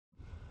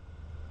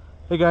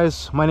Hey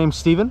guys, my name's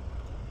Steven.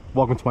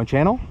 Welcome to my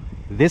channel.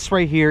 This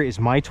right here is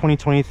my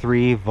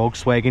 2023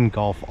 Volkswagen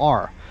Golf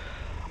R.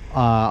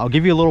 I'll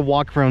give you a little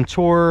walk around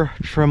tour,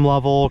 trim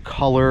level,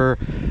 color,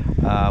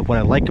 what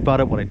I like about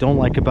it, what I don't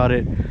like about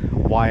it,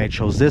 why I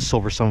chose this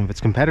over some of its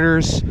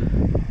competitors,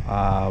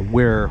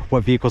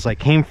 what vehicles I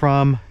came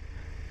from,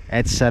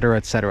 etc,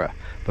 etc.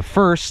 But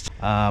first,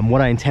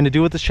 what I intend to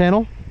do with this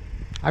channel,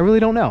 I really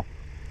don't know.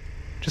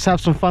 Just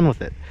have some fun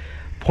with it.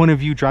 Point of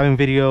view driving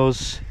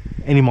videos,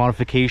 any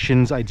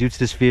modifications I do to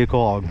this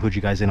vehicle, I'll include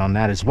you guys in on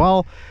that as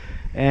well.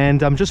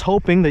 And I'm just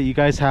hoping that you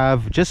guys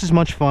have just as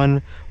much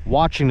fun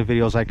watching the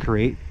videos I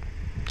create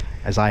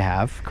as I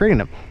have creating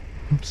them.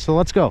 So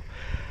let's go.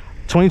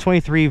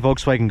 2023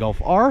 Volkswagen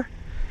Golf R.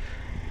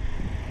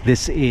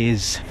 This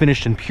is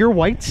finished in pure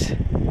white.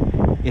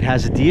 It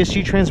has a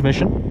DSG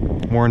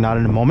transmission, more on that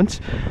in a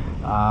moment.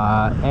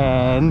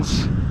 And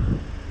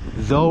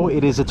though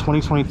it is a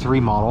 2023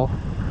 model,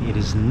 it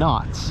is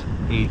not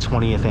a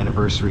 20th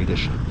anniversary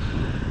edition,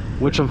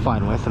 which I'm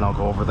fine with, and I'll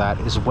go over that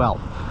as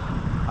well.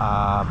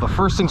 But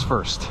first things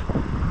first,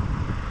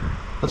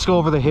 let's go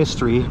over the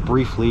history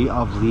briefly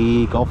of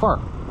the Golf R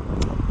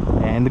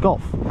and the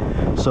Golf.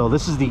 So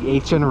this is the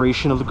 8th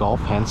generation of the Golf,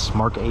 hence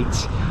Mark 8.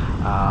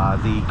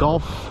 The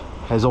Golf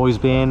has always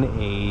been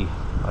a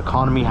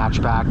economy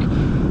hatchback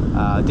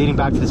dating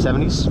back to the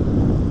 70s.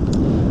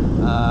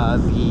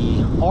 The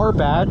R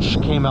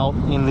badge came out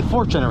in the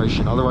 4th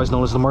generation, otherwise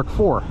known as the Mark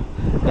IV.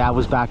 That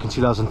was back in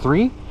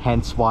 2003,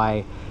 hence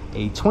why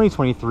a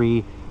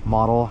 2023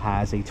 model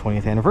has a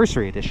 20th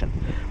anniversary edition.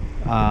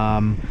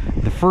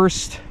 The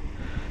first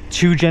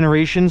 2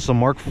 generations, so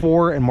Mark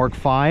IV and Mark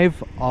V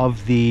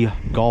of the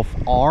Golf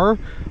R,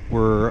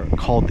 were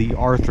called the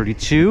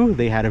R32.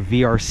 They had a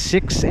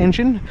VR6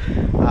 engine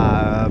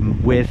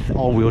with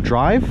all-wheel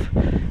drive.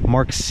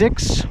 Mark VI,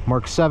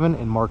 Mark VII,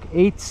 and Mark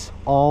VIII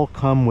all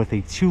come with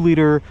a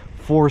 2-liter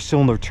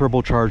 4-cylinder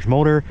turbocharged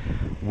motor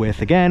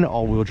with, again,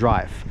 all-wheel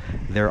drive.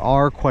 There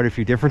are quite a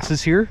few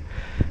differences here.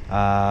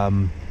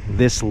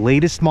 This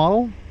latest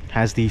model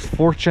has the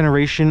 4th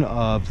generation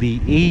of the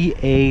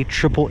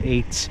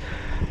EA888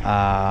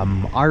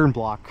 iron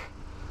block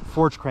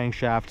forged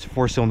crankshaft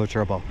 4-cylinder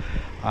turbo.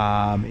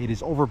 It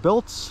is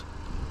overbuilt,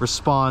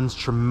 responds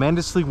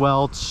tremendously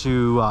well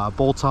to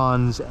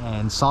bolt-ons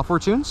and software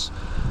tunes,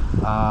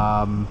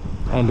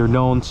 and they're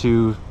known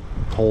to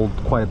hold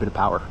quite a bit of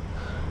power.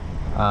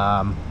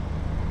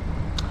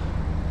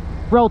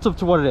 Relative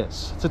to what it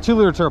is, it's a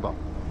 2-liter turbo.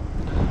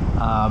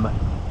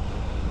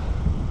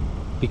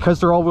 Because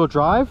they're all-wheel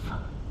drive,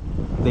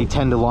 they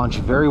tend to launch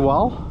very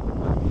well.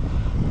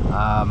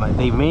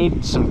 They've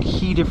made some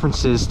key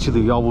differences to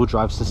the all-wheel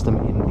drive system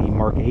in the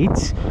Mark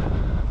 8.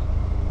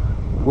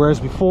 Whereas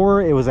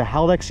before it was a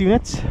Haldex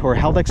unit, or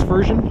Haldex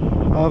version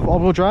of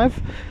all-wheel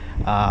drive,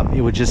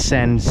 it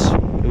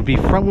would be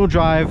front-wheel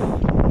drive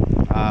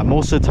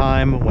most of the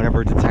time.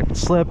 Whenever it detected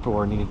slip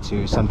or needed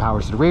to send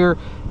power to the rear,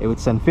 it would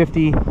send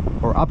 50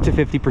 or up to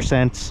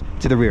 50%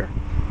 to the rear,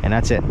 and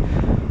that's it.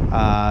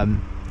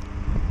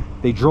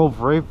 They drove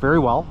very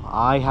well.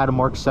 I had a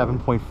Mark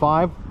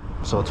 7.5,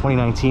 so a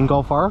 2019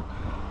 Golf R,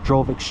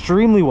 drove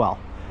extremely well,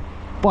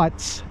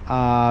 but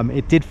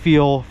it did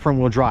feel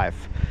front-wheel drive.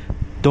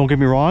 Don't get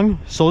me wrong,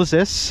 so does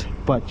this,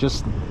 but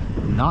just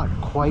not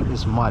quite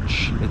as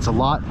much. It's a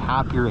lot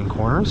happier in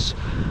corners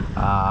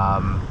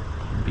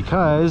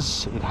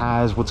because it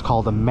has what's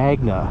called a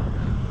Magna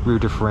rear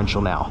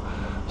differential now.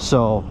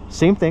 So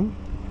same thing,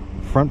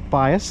 front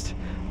biased,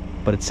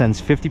 but it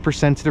sends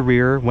 50% to the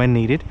rear when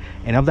needed,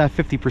 and of that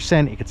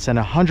 50%, it could send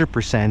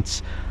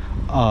 100%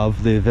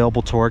 of the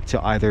available torque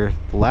to either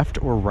left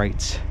or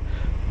right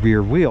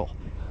rear wheel.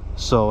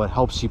 So it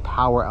helps you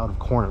power out of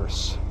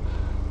corners.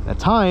 At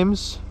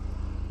times,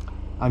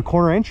 on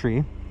corner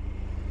entry,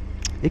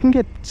 it can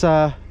get,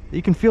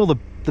 you can feel the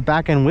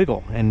back end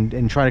wiggle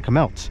and try to come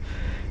out.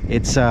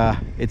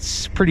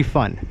 It's pretty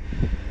fun.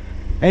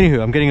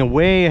 Anywho, I'm getting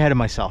way ahead of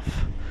myself.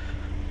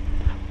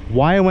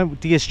 Why I went with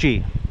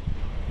DSG.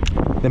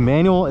 The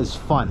manual is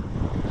fun.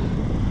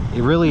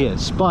 It really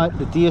is. But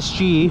the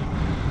DSG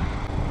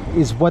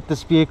is what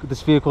this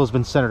vehicle has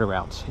been centered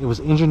around. It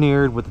was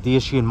engineered with the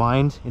DSG in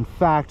mind. In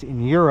fact,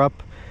 in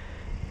Europe,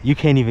 you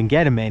can't even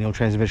get a manual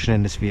transmission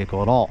in this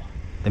vehicle at all.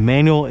 The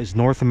manual is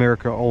North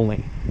America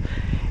only.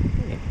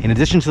 In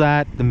addition to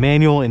that, the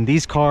manual in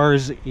these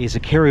cars is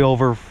a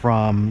carryover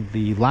from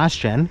the last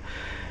gen,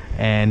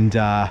 and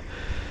I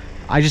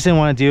just didn't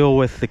want to deal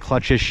with the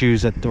clutch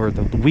issues or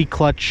the weak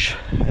clutch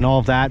and all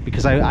of that,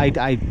 because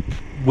I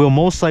will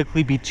most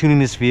likely be tuning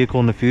this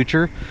vehicle in the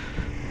future,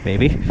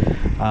 maybe.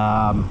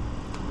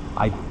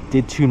 I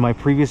did tune my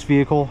previous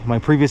vehicle, my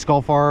previous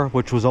Golf R,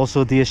 which was also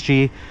a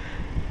DSG.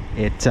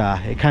 It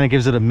kind of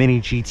gives it a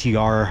mini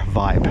GTR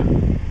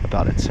vibe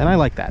about it, and I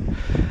like that.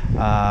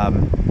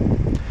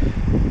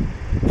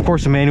 Of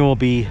course, the manual will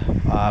be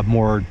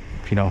more,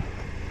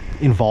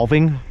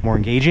 involving, more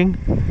engaging.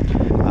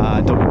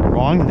 Don't get me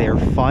wrong, they're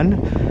fun,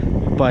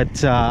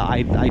 but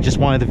I just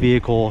wanted the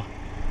vehicle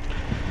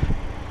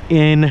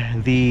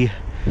in the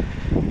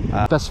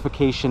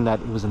specification that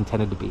it was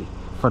intended to be.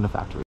 from the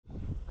factory.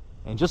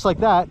 And just like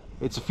that,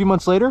 it's a few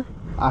months later,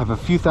 I have a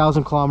few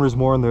thousand kilometers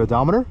more on the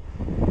odometer.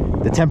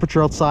 The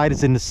temperature outside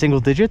is in the single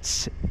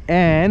digits,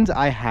 and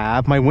I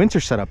have my winter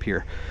setup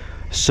here.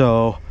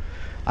 So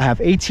I have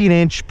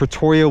 18-inch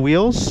Pretoria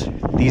wheels.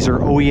 These are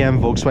OEM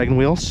Volkswagen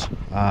wheels,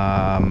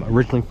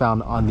 originally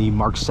found on the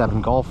Mark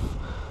 7 Golf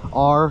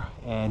R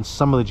and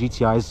some of the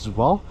GTIs as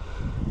well.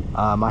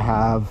 I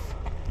have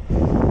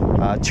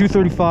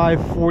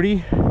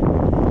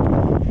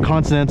 235/40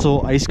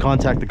 Continental Ice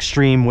Contact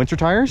Extreme winter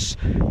tires.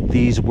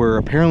 These were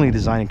apparently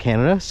designed in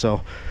Canada,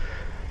 so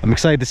I'm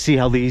excited to see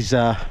how these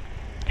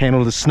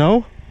handle the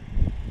snow.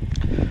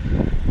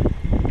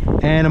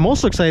 And I'm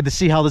also excited to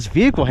see how this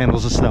vehicle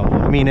handles the snow.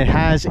 I mean, it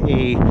has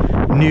a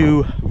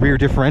new rear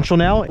differential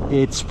now.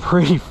 It's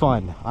pretty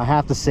fun, I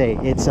have to say.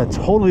 It's a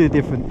totally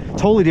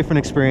different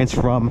experience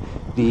from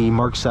the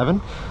Mark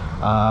 7.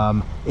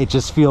 It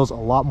just feels a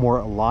lot more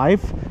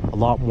alive, a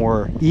lot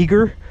more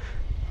eager,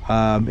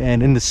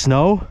 and in the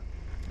snow,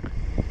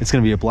 it's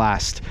going to be a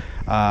blast.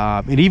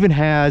 It even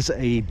has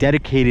a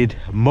dedicated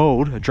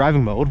mode, a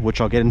driving mode, which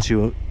I'll get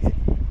to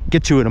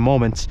in a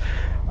moment,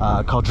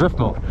 called drift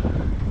mode.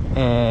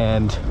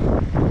 And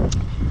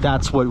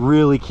that's what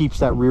really keeps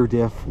that rear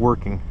diff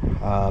working.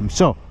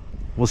 So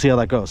we'll see how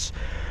that goes.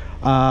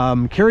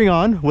 Carrying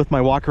on with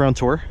my walk around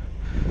tour.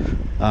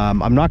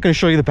 I'm not going to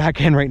show you the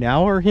back end right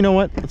now, or you know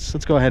what,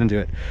 let's go ahead and do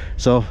it.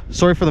 So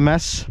sorry for the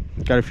mess,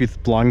 got a few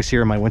belongings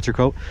here in my winter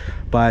coat,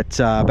 but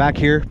back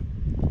here,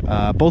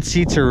 both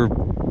seats are,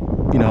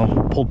 you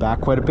know, pulled back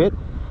quite a bit.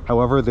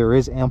 However, there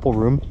is ample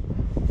room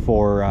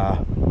for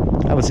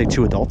I would say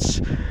 2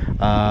 adults.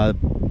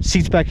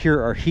 Seats back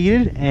here are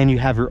heated, and you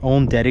have your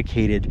own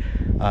dedicated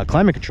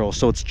climate control,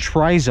 so it's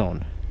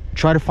tri-zone.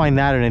 Try to find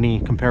that in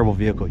any comparable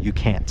vehicle. You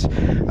can't.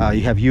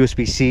 You have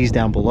USB-Cs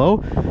down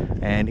below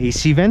and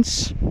AC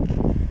vents.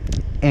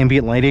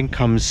 Ambient lighting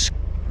comes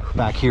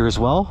back here as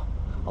well,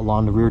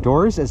 along the rear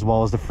doors, as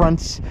well as the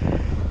fronts,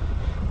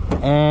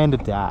 and a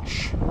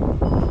dash.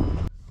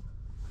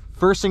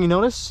 First thing you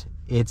notice,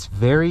 it's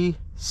very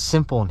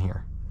simple in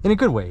here, in a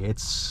good way.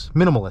 It's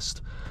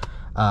minimalist.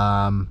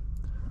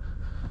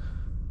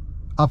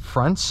 Up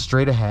front,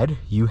 straight ahead,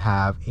 you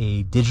have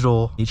a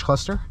digital gauge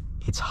cluster.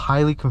 It's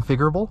highly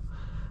configurable.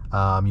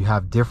 You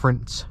have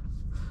different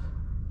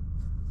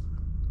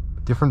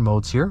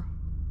modes here.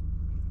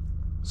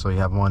 So you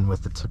have one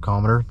with the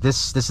tachometer.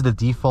 This is the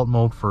default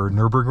mode for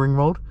Nürburgring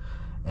mode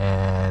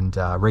and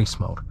race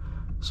mode.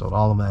 So it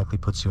automatically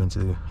puts you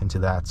into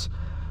that.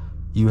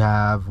 You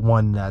have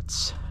one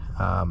that's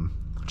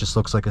just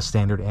looks like a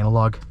standard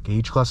analog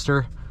gauge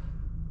cluster.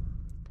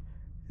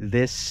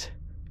 This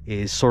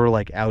is sort of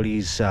like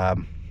Audi's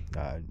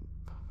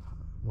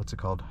what's it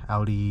called?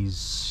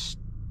 Audi's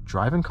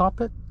driving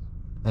cockpit?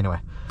 Anyway.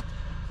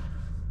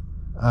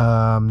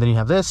 Then you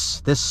have this.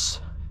 This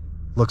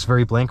looks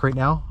very blank right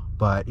now,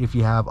 but if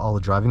you have all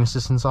the driving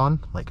assistants on,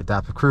 like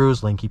adaptive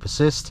cruise, lane keep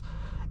assist,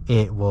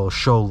 it will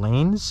show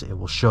lanes, it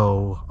will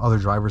show other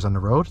drivers on the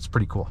road. It's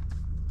pretty cool.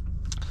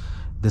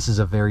 This is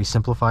a very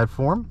simplified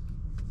form.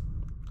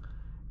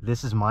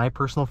 This is my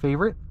personal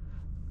favorite.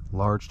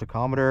 Large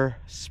tachometer,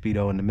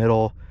 speedo in the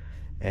middle,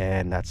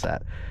 and that's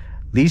that.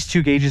 These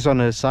 2 gauges on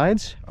the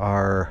sides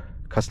are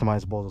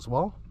customizable as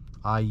well.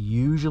 I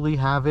usually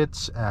have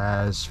it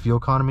as fuel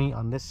economy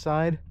on this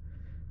side,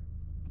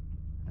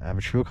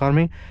 average fuel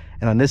economy,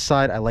 and on this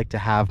side I like to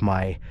have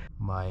my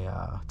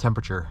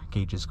temperature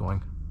gauges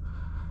going,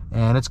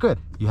 and it's good.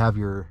 You have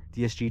your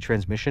DSG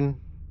transmission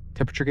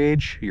temperature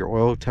gauge, your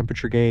oil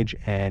temperature gauge,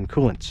 and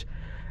coolant.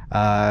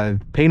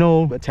 Pay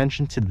no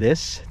attention to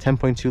this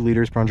 10.2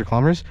 liters per 100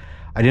 kilometers.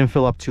 I didn't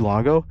fill up too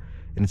long ago,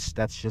 and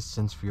that's just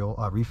since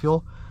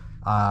refuel.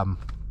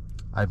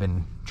 I've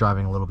been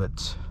driving a little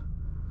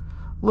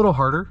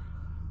harder.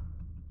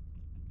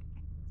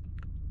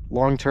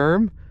 Long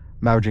term,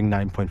 I'm averaging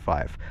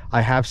 9.5.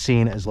 I have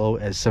seen as low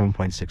as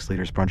 7.6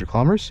 liters per 100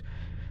 kilometers,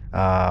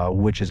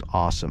 which is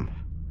awesome.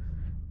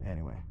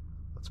 Anyway,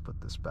 let's put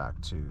this back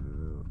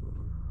to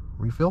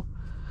refuel.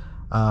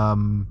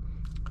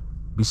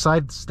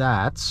 Besides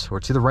that, or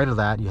to the right of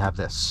that, you have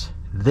this.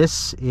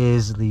 This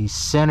is the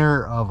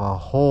center of a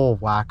whole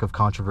whack of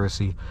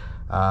controversy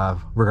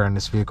regarding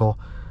this vehicle.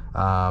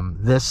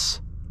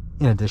 This,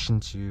 in addition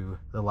to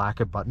the lack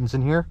of buttons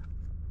in here,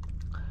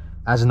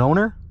 as an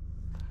owner,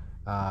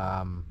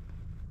 I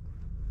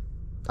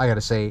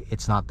gotta say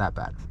it's not that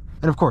bad.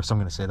 And of course I'm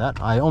gonna say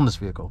that I own this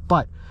vehicle,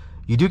 but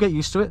you do get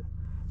used to it.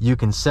 You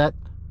can set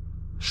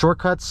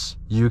shortcuts,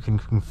 you can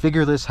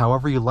configure this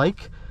however you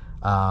like.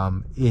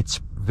 It's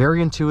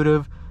very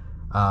intuitive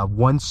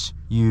once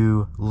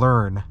you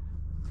learn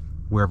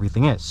where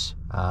everything is.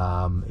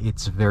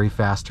 It's very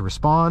fast to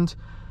respond.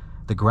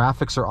 The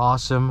graphics are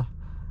awesome.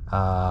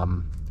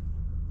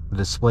 The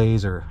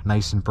displays are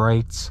nice and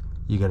bright.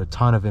 You get a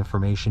ton of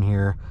information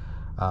here.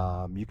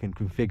 You can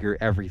configure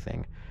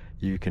everything.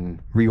 You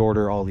can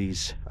reorder all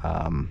these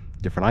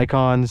different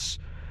icons.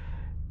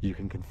 You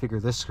can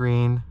configure this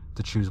screen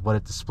to choose what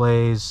it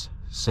displays.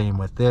 Same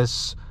with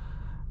this.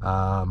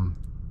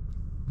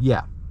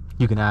 Yeah,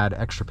 You can add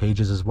extra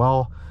pages as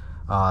well.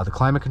 The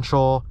climate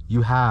control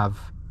you have,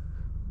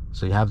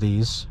 so you have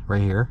these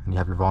right here, and you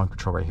have your volume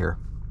control right here.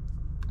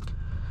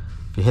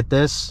 If you hit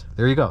this,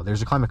 there you go. There's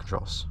your climate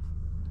controls.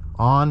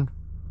 On,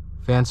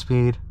 fan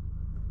speed,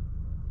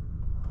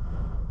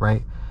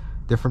 right?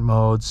 Different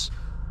modes.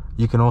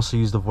 You can also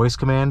use the voice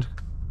command.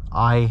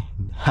 I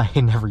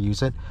never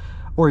use it.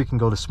 Or you can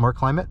go to smart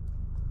climate,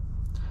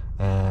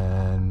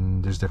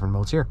 and there's different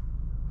modes here.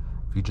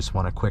 If you just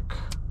want a quick,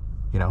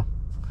 you know,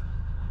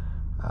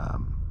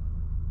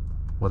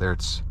 whether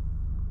it's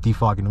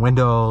defogging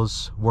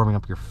windows, warming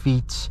up your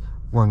feet,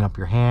 warming up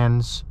your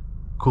hands,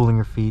 cooling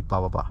your feet, blah,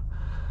 blah, blah.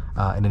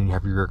 And then you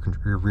have your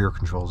rear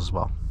controls as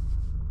well.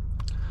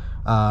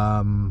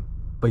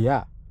 But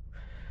yeah,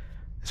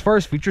 as far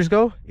as features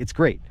go, it's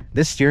great.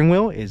 This steering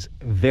wheel is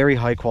very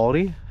high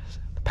quality.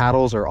 The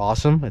paddles are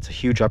awesome. It's a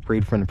huge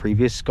upgrade from the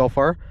previous Golf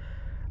R.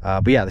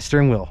 But yeah, the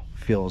steering wheel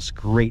feels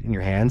great in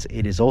your hands.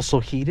 It is also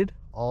heated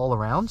all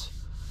around.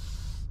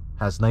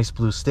 Has nice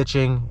blue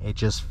stitching. It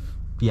just,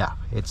 yeah,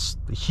 it's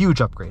a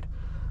huge upgrade.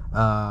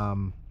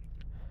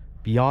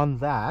 Beyond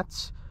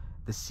that,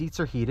 the seats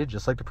are heated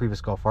just like the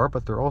previous Golf R,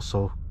 but they're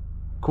also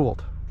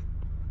cooled,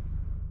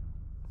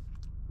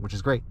 which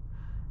is great.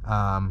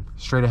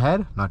 Straight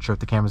ahead, not sure if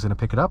the camera's going to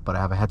pick it up, but I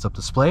have a heads-up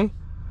display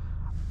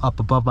up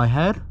above my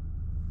head.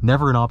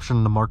 Never an option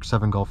in the Mark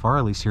 7 Golf R,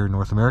 at least here in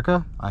North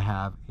America. I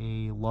have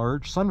a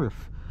large sunroof.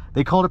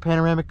 They call it a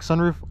panoramic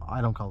sunroof.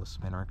 I don't call this a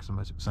panoramic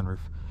sunroof.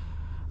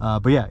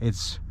 But yeah,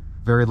 it's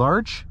very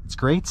large. It's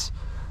great.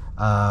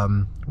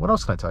 What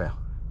else can I tell you?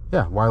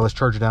 Yeah, wireless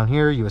charger down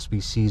here,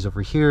 USB-C's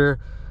over here.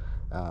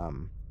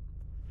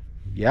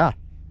 Yeah.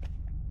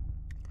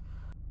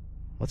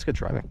 Let's get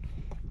driving.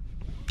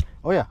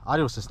 Oh yeah,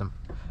 audio system.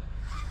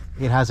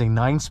 It has a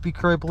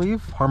 9-speaker, I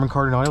believe, Harman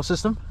Kardon audio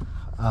system.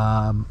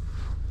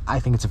 I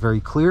think it's a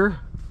very clear.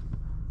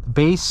 The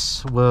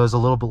bass was a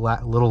little bit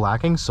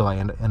lacking, so I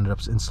ended up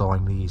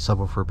installing the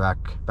subwoofer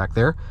back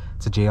there.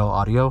 It's a JL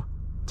Audio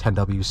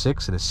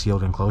 10W6 in a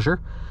sealed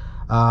enclosure.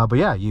 But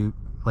yeah, you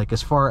like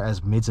as far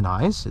as mids and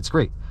highs, it's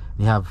great.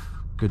 You have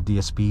good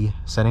DSP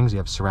settings. You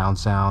have surround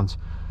sound.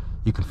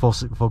 You can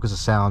focus the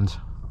sound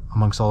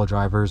amongst all the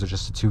drivers, or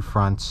just the two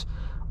fronts,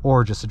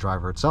 or just the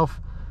driver itself.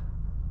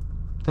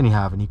 Then you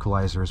have an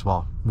equalizer as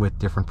well with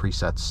different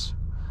presets.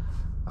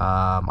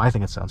 I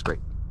think it sounds great.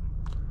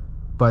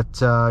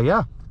 But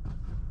yeah,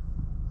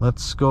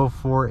 let's go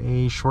for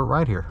a short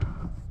ride here.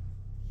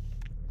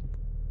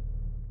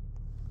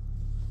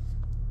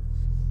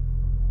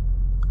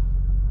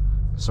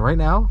 So right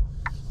now,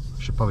 I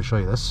should probably show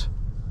you this.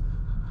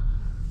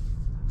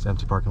 It's an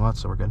empty parking lot,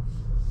 so we're good.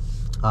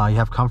 You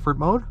have comfort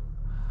mode,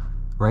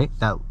 right?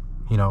 That,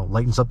 you know,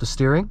 lightens up the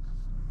steering,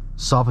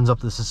 softens up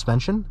the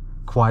suspension,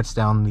 quiets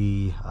down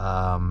the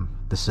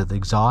this is the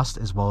exhaust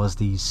as well as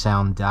the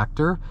sound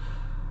ductor.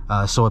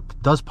 So it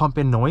does pump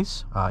in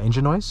noise,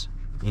 engine noise.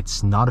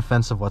 It's not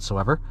offensive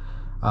whatsoever.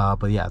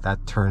 But yeah,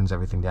 that turns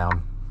everything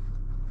down,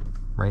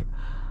 right?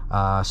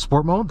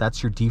 Sport mode,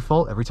 that's your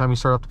default. Every time you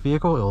start up the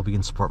vehicle, it will be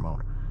in sport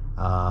mode.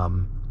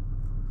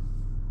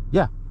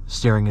 Yeah,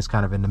 steering is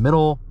kind of in the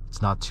middle.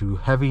 It's not too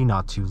heavy,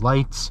 not too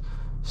light.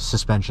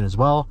 Suspension as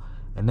well.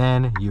 And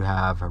then you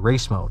have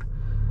race mode.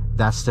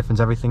 That stiffens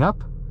everything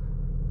up.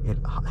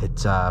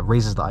 It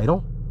raises the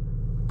idle,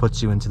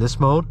 puts you into this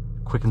mode,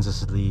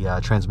 quickens the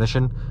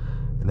transmission.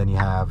 And then you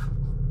have,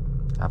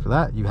 after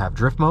that, you have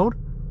drift mode,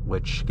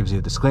 which gives you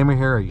a disclaimer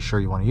here. Are you sure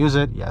you want to use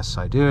it? Yes,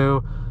 I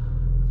do.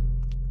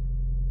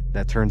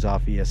 That turns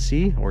off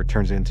ESC, or it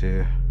turns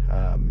into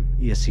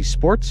ESC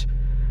Sports.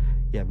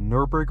 You have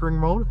Nürburgring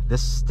mode.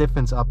 This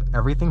stiffens up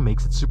everything,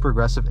 makes it super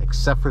aggressive,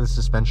 except for the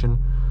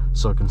suspension,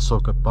 so it can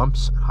soak up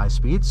bumps at high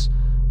speeds.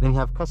 Then you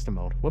have custom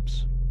mode.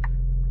 Whoops.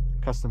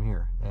 Custom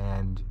here.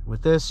 And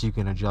with this, you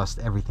can adjust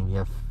everything. You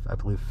have, I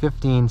believe,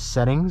 15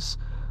 settings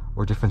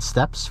or different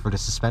steps for the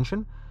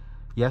suspension.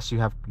 Yes, you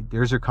have,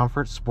 there's your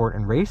comfort, sport,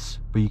 and race,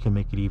 but you can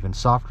make it even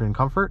softer in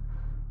comfort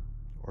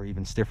or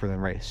even stiffer than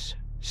race.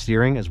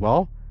 Steering as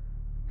well.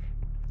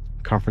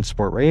 Comfort,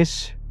 sport,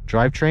 race.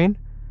 Drivetrain,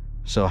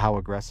 so how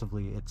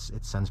aggressively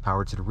it sends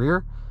power to the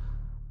rear.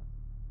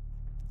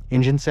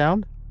 Engine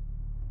sound,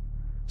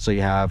 so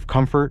you have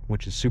comfort,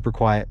 which is super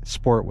quiet,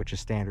 sport, which is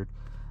standard.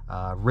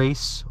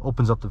 Race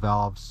opens up the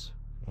valves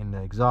in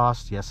the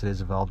exhaust. Yes, it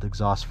is a valved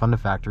exhaust from the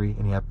factory.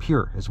 And you have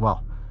pure as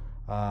well.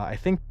 I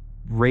think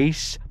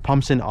race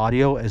pumps in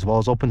audio as well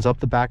as opens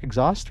up the back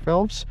exhaust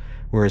valves,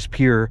 whereas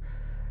pure,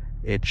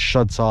 it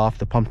shuts off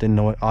the pumped in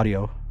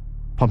audio,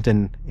 pumped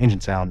in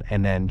engine sound,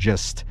 and then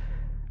just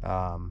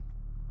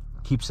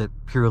keeps it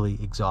purely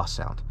exhaust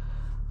sound.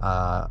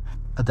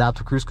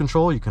 Adaptive cruise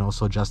control, you can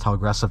also adjust how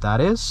aggressive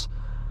that is.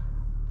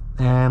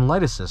 And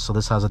light assist, so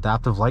this has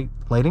adaptive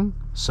lighting.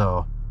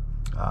 So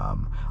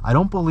I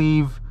don't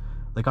believe,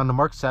 like on the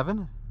Mark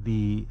 7,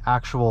 the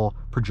actual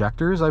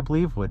projectors, I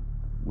believe, would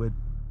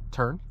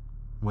turn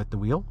with the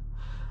wheel.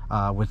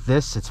 With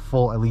this, it's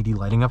full LED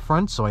lighting up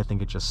front, so I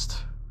think it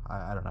just,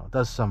 I don't know, it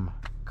does some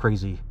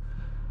crazy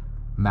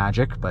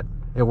magic, but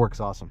it works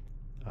awesome.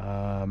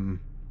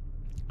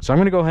 So I'm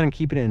going to go ahead and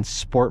keep it in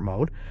sport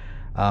mode.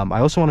 I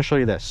also want to show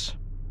you this.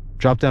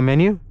 Drop down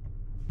menu,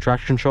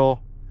 traction control,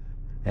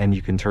 and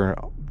you can turn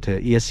it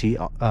to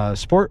ESC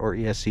sport or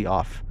ESC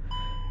off.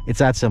 It's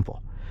that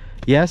simple.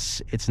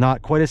 Yes, it's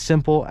not quite as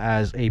simple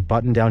as a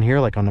button down here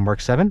like on the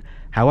Mark 7.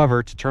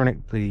 However, to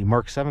turn the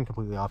Mark 7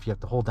 completely off, you have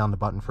to hold down the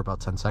button for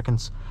about 10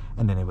 seconds,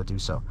 and then it would do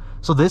so.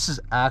 So this is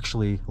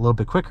actually a little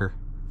bit quicker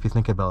if you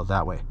think about it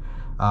that way.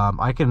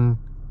 I can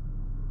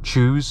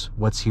choose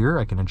what's here.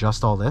 I can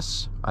adjust all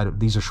this.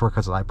 These are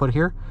shortcuts that I put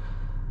here.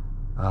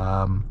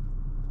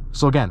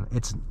 So again,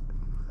 it's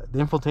the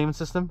infotainment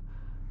system.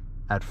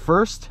 At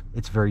first,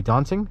 it's very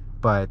daunting,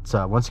 but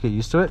once you get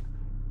used to it,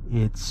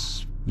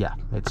 it's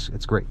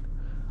great,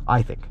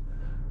 I think.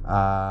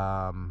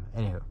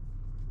 Anywho,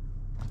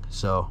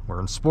 so we're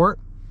in sport.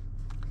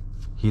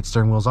 Heat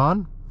steering wheel's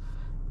on.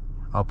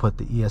 I'll put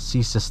the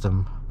ESC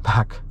system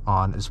back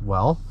on as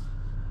well.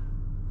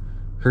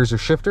 Here's your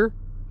shifter.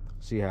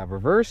 So you have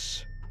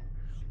reverse.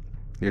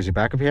 There's your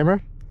backup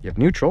camera. You have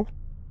neutral.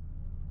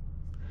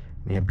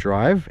 You have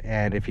drive,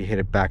 and if you hit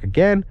it back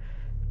again,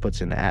 it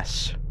puts in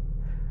S.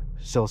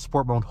 So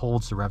sport mode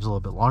holds the revs a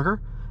little bit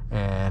longer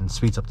and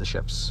speeds up the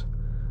shifts.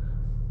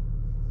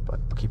 But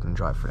I'll keep it in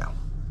drive for now.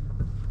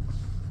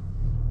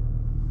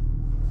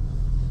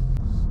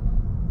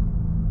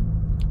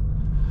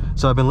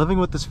 So I've been living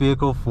with this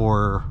vehicle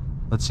for,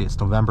 let's see, it's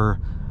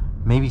November,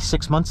 maybe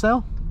 6 months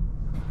now.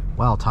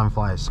 Wow, time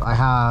flies. I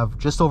have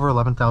just over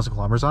 11,000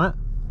 kilometers on it.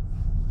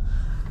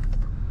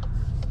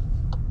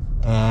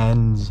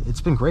 And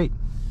it's been great.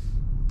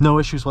 No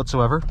issues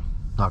whatsoever,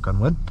 knock on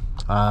wood.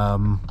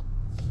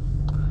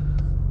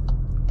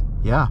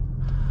 Yeah,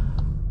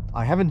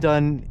 I haven't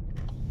done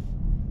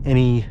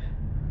any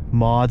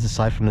mods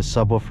aside from the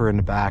subwoofer in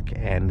the back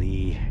and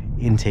the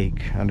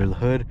intake under the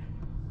hood.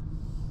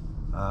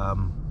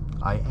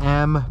 I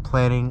am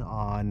planning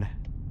on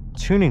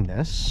tuning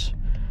this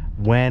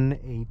when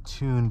a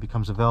tune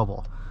becomes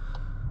available.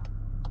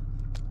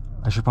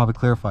 I should probably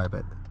clarify a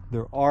bit.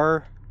 There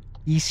are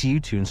ECU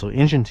tunes, so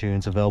engine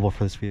tunes, available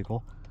for this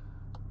vehicle,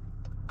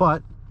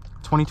 but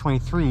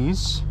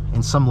 2023s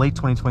and some late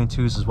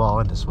 2022s as well,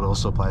 and this would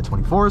also apply to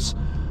 24s.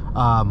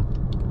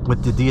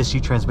 With the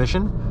DSG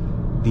transmission,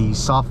 the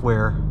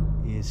software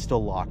is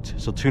still locked,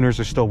 so tuners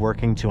are still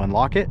working to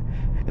unlock it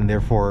and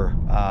therefore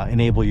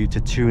enable you to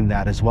tune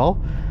that as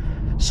well.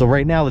 So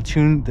right now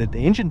the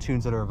engine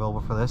tunes that are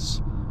available for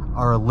this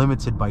are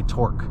limited by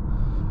torque.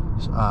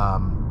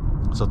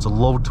 So it's a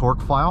low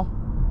torque file.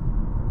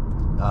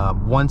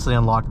 Once they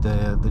unlock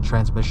the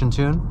transmission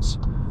tunes,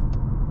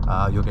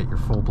 you'll get your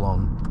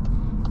full-blown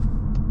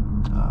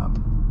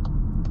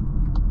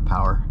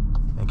power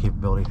and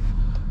capability.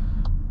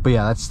 But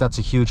yeah, that's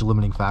a huge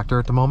limiting factor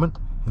at the moment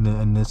in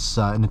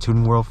the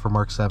tuning world for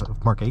Mark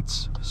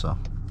 8s. So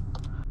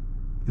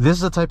this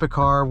is a type of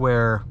car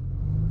where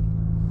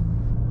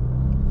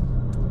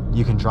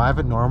you can drive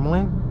it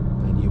normally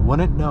and you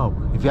wouldn't know.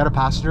 If you had a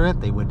passenger in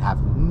it, they would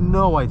have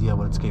no idea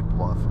what it's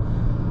capable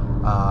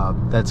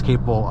of. That's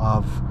capable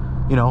of,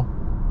 you know,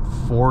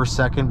 4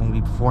 second, maybe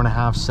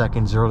 4.5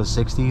 second 0 to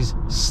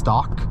 60s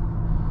stock,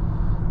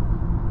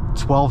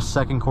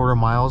 12-second quarter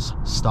miles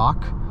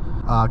stock,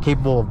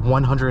 capable of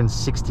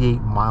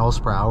 168 miles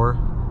per hour,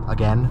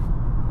 again,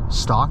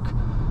 stock.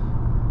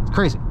 It's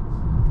crazy.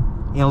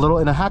 In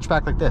a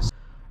hatchback like this.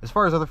 As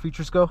far as other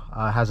features go,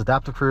 it has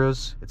adaptive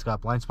cruise, it's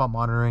got blind spot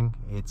monitoring,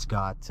 it's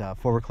got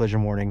forward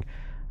collision warning,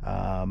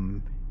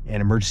 and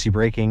emergency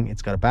braking,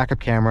 it's got a backup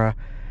camera,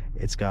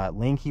 it's got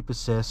lane keep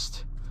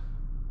assist.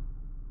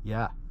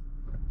 Yeah.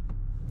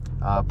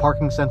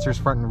 Parking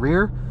sensors front and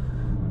rear.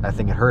 I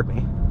think it heard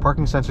me.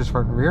 Parking sensors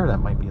front and rear. That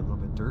might be a little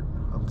bit dirt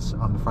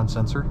on the front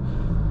sensor.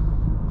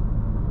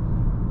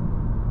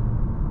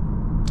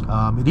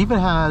 It even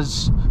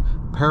has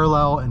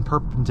parallel and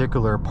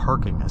perpendicular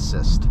parking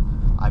assist.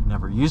 I've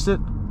never used it.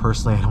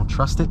 Personally, I don't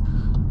trust it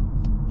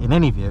in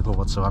any vehicle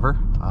whatsoever.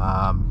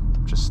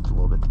 Just a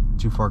little bit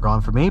too far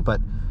gone for me,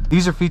 but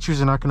these are features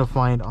you're not going to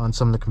find on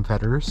some of the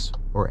competitors,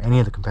 or any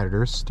of the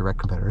competitors, direct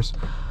competitors.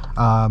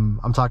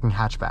 I'm talking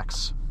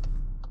hatchbacks,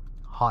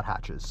 hot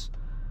hatches.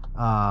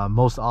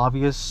 Most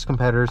obvious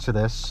competitors to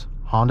this: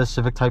 Honda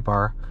Civic Type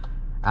R,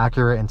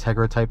 Acura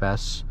Integra Type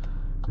S,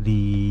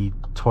 the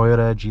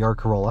Toyota GR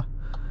Corolla.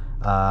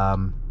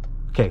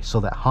 Okay, so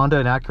that Honda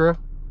and Acura,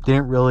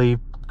 didn't really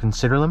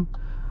consider them.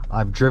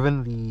 I've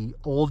driven the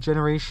old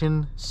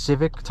generation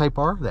Civic Type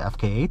R, the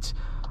FK8.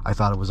 I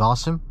thought it was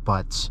awesome,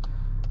 but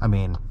I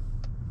mean,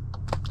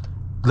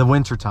 the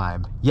winter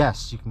time,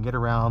 yes, you can get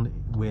around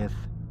with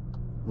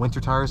winter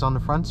tires on the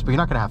fronts, but you're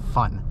not gonna have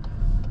fun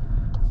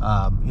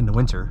in the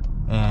winter.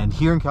 And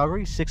here in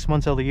Calgary, 6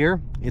 months out of the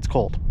year, it's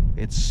cold,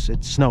 it's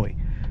snowy,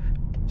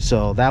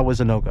 so that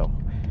was a no-go.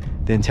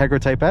 The Integra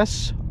Type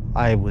S,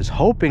 I was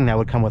hoping that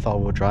would come with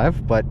all-wheel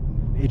drive, but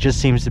it just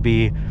seems to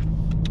be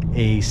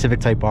a Civic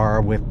Type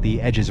R with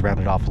the edges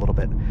rounded off a little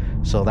bit,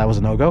 so that was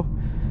a no-go.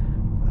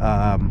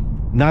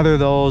 Neither of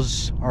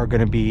those are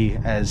going to be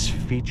as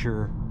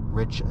feature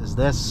rich as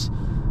this.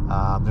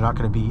 They're not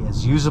going to be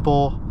as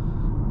usable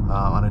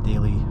on a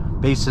daily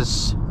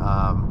basis.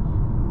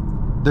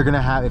 They're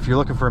gonna have, if you're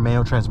looking for a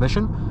manual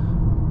transmission,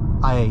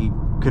 I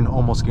can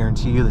almost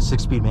guarantee you the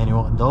 6-speed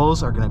manual, and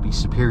those are going to be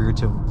superior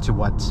to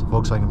what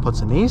Volkswagen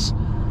puts in these.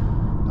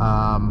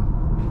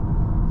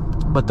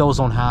 But those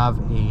don't have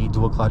a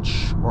dual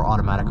clutch or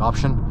automatic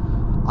option.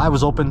 I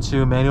was open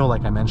to manual,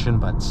 like I mentioned,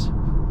 but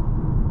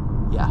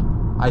yeah,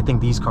 I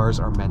think these cars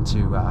are meant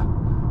to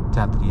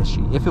have the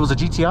DSG. If it was a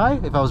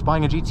GTI, if I was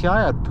buying a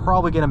GTI, I'd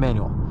probably get a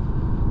manual.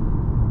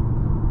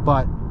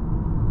 But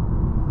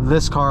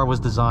this car was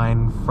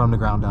designed from the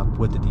ground up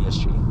with the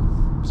DSG,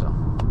 so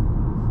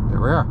there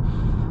we are.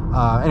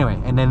 Anyway,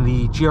 and then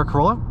the GR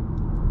Corolla,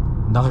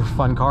 another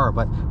fun car,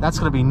 but that's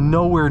going to be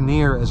nowhere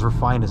near as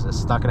refined as this.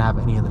 It's not going to have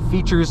any of the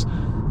features.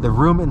 The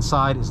room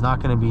inside is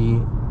not going to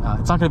be,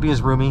 it's not going to be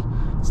as roomy.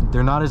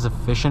 They're not as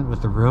efficient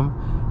with the room.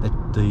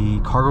 The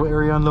cargo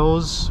area on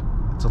those,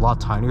 it's a lot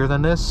tinier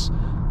than this.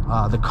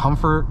 The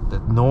comfort, the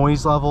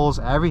noise levels,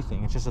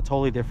 everything, it's just a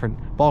totally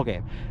different ball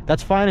game.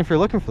 That's fine if you're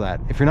looking for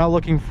that. If you're not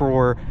looking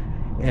for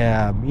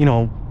you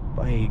know,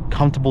 a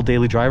comfortable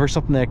daily drive or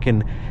something that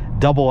can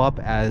double up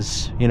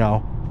as, you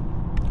know,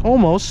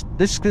 almost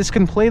this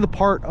can play the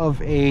part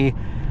of a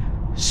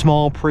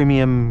small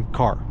premium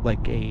car,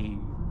 like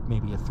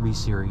maybe a 3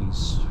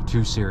 Series,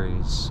 2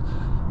 Series,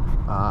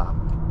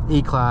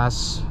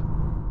 A-Class,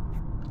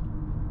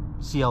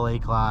 CLA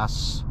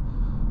class,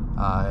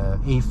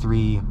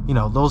 A3, you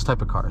know, those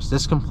type of cars.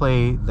 This can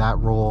play that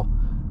role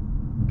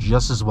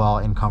just as well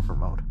in comfort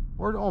mode,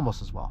 or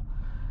almost as well,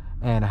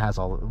 and it has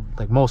all,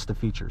 like, most of the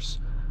features.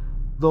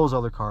 Those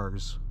other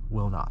cars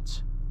will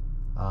not.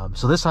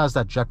 So this has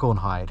that Jekyll and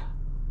Hyde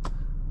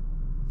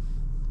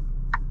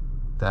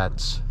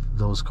that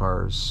those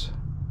cars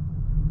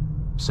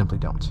simply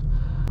don't.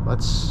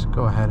 Let's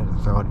go ahead and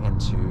throw it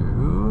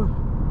into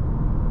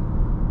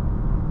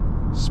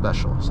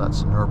special. So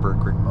that's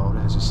Nürburgring mode,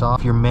 as you saw.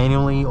 If you're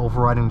manually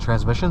overriding the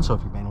transmission, so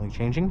if you're manually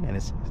changing and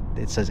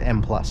it says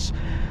M+,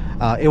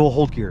 it will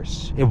hold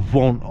gears. It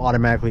won't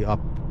automatically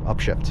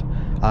upshift.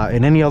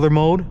 In any other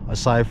mode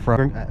aside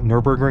from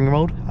Nürburgring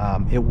mode,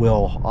 it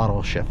will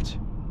auto upshift.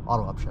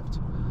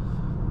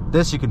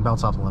 This you can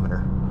bounce off the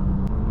limiter.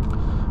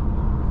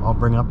 I'll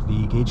bring up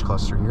the gauge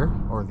cluster here,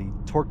 or the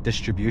torque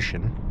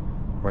distribution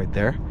right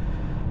there.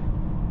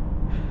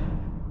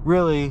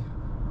 Really,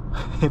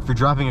 if you're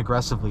driving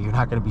aggressively, you're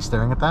not going to be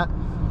staring at that.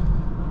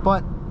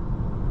 But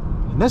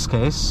in this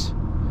case,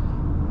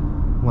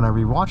 when I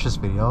rewatch this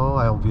video,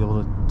 I'll be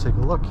able to take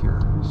a look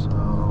here. So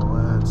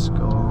let's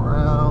go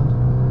around.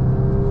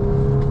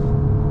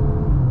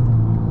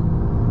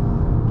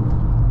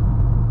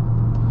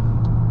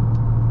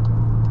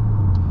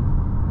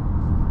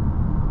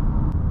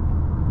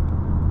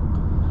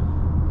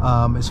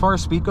 As far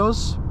as speed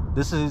goes,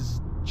 this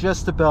is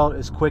just about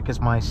as quick as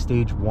my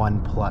Stage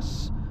 1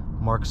 Plus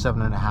Mark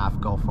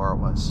 7.5 Golf R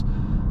was.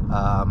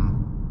 I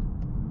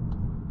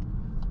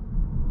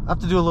have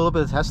to do a little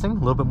bit of testing, a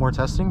little bit more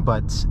testing,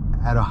 but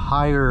at a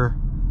higher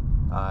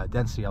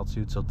density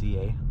altitude, so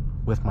DA,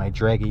 with my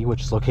Draggy,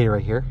 which is located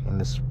right here in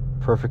this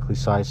perfectly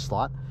sized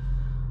slot,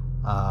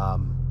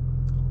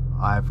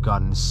 I've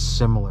gotten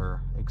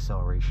similar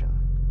acceleration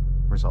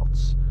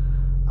results.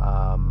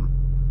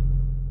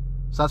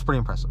 So that's pretty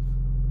impressive.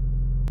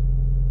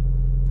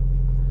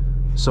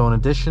 So in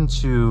addition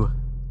to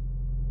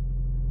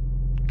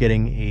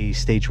getting a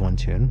Stage 1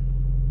 tune,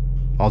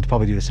 I'll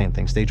probably do the same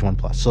thing, Stage 1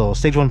 Plus. So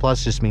Stage 1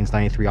 Plus just means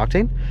 93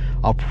 octane.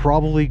 I'll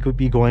probably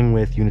be going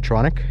with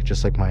Unitronic,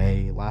 just like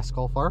my last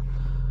Golf R.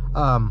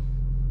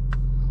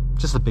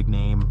 Just a big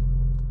name,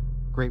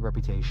 great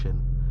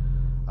reputation.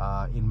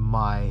 In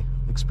my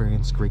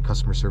experience, great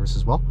customer service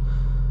as well.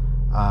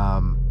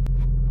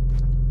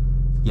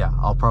 Yeah,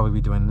 I'll probably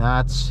be doing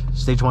that.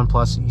 Stage 1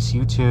 Plus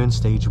ECU tune,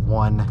 Stage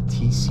 1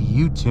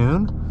 TCU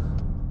tune.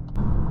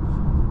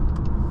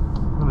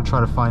 I'm gonna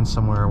try to find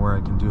somewhere where I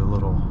can do a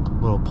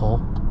little pull.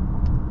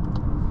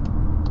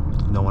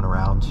 No one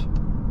around.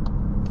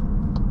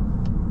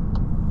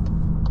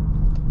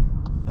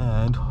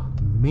 And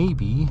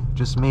maybe,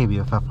 just maybe,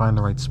 if I find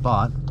the right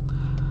spot,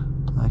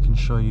 I can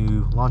show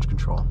you launch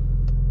control.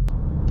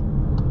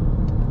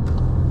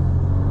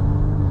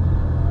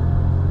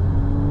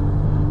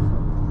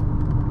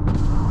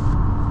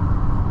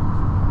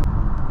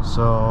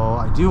 So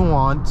I do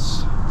want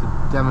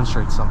to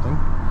demonstrate something.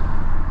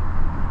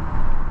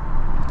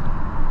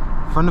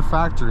 From the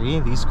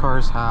factory, these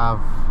cars have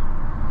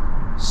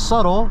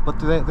subtle, but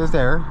they're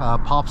there,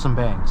 pops and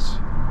bangs.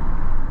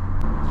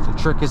 The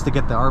trick is to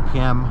get the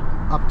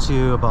RPM up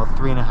to about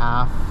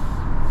 3.5,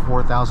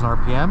 4,000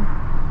 RPM,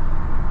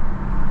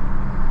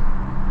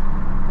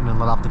 and then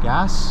let off the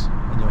gas,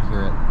 and you'll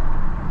hear it.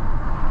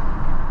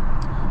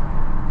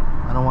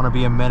 I don't want to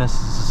be a menace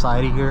to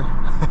society here.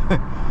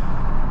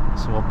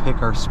 So we'll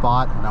pick our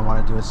spot, and I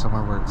want to do it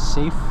somewhere where it's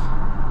safe.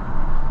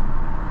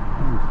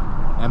 Ooh,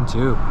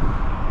 M2.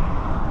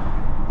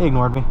 He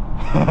ignored me.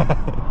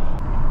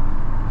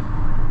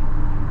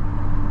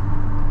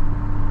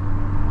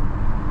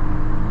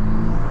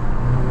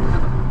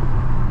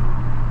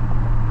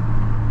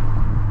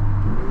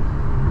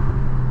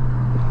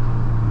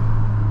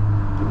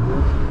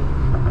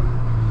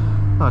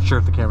 Not sure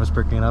if the camera's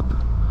picking it up.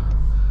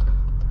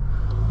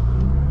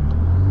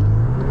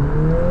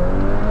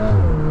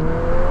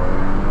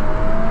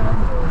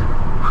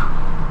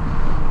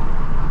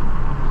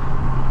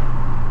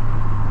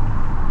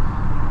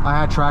 I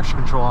had traction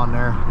control on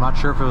there. I'm not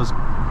sure if it was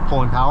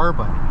pulling power,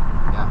 but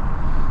yeah.